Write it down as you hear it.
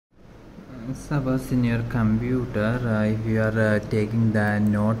Suppose in your computer, if you are taking the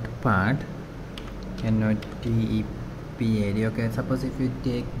notepad, notepad, okay. Suppose if you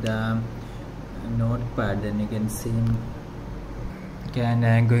take the notepad, then you can see. Okay, and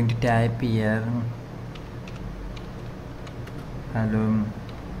I'm going to type here. Hello,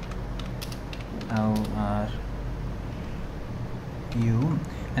 how are you?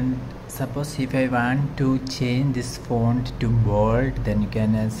 And suppose if I want to change this font to bold, then you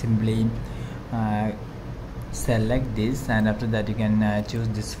can simply select this, and after that you can choose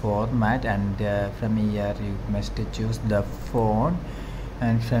this format, and from here you must choose the font,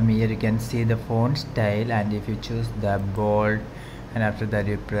 and from here you can see the font style, and if you choose the bold, and after that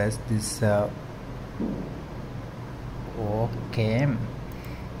you press this OK,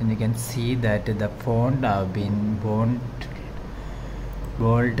 and you can see that the font have been bold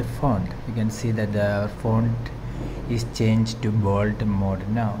font. You can see that the font is changed to bold mode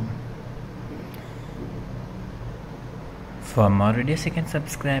now. For more videos you can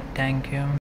subscribe. Thank you.